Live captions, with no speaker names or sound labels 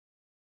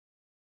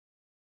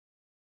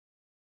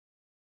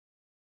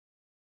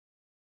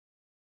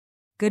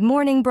Good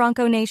morning,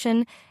 Bronco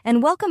Nation,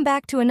 and welcome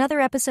back to another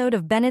episode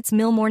of Bennett's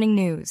Mill Morning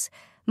News.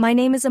 My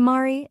name is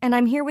Amari, and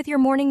I'm here with your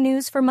morning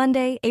news for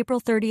Monday,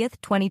 April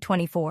 30th,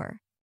 2024.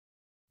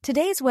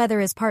 Today's weather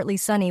is partly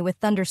sunny with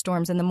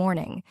thunderstorms in the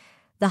morning.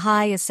 The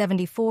high is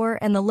 74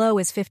 and the low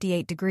is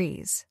 58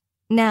 degrees.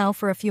 Now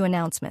for a few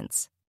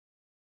announcements.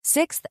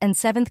 6th and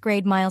 7th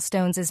grade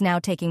milestones is now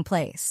taking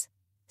place.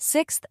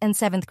 6th and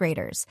 7th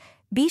graders,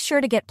 be sure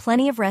to get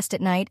plenty of rest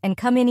at night and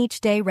come in each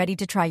day ready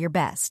to try your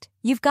best.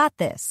 You've got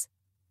this.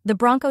 The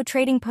Bronco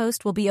Trading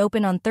Post will be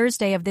open on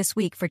Thursday of this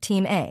week for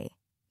Team A.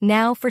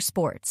 Now for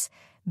sports.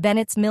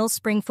 Bennett's Mills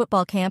Spring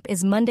Football Camp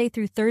is Monday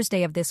through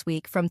Thursday of this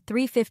week from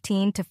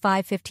 3:15 to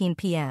 5:15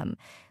 p.m.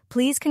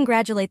 Please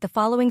congratulate the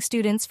following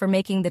students for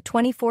making the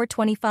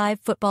 24-25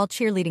 football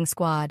cheerleading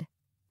squad.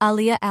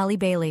 Aliyah Ali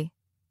Bailey,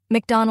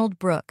 McDonald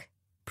Brooke,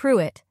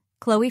 Pruitt,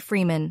 Chloe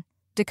Freeman,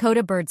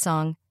 Dakota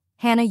Birdsong,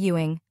 Hannah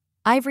Ewing,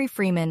 Ivory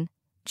Freeman,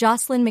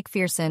 Jocelyn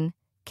McPherson,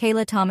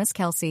 Kayla Thomas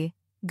Kelsey,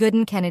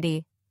 Gooden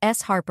Kennedy,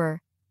 S.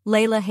 Harper,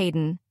 Layla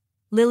Hayden,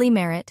 Lily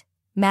Merritt,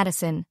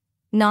 Madison,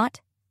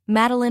 Knott,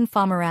 Madeline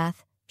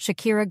Famarath,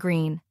 Shakira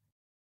Green.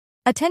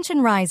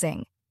 Attention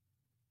rising.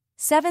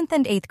 7th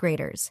and 8th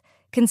graders,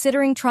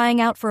 considering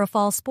trying out for a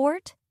fall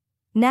sport?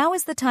 Now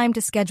is the time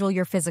to schedule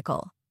your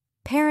physical.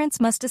 Parents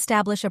must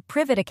establish a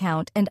Privet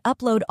account and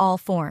upload all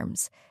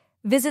forms.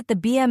 Visit the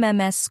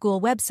BMMS school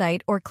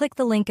website or click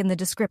the link in the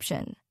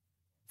description.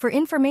 For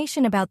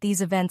information about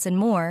these events and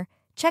more,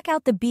 check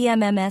out the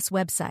BMMS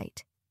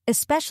website,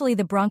 especially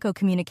the Bronco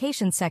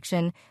Communications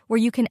section where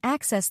you can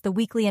access the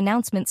weekly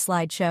announcement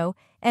slideshow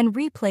and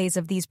replays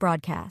of these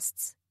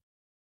broadcasts.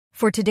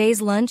 For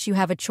today's lunch, you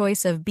have a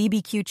choice of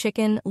BBQ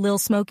chicken, Lil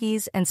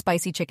Smokies, and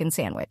spicy chicken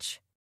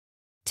sandwich.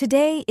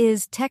 Today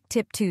is Tech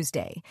Tip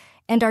Tuesday,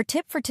 and our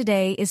tip for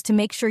today is to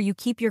make sure you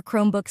keep your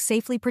Chromebook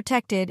safely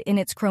protected in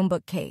its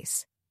Chromebook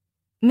case.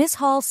 Ms.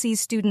 Hall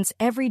sees students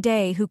every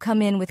day who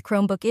come in with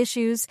Chromebook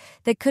issues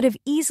that could have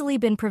easily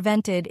been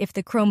prevented if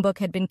the Chromebook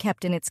had been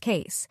kept in its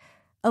case.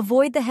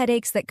 Avoid the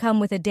headaches that come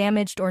with a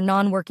damaged or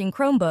non-working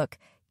Chromebook.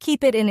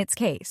 Keep it in its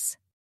case.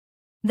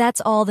 That's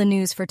all the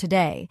news for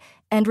today,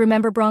 and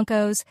remember,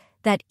 Broncos,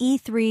 that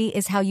E3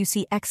 is how you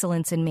see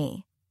excellence in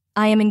me.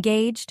 I am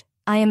engaged,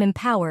 I am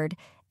empowered,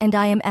 and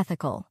I am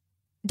ethical.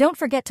 Don't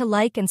forget to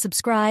like and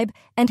subscribe,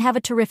 and have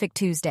a terrific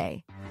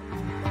Tuesday.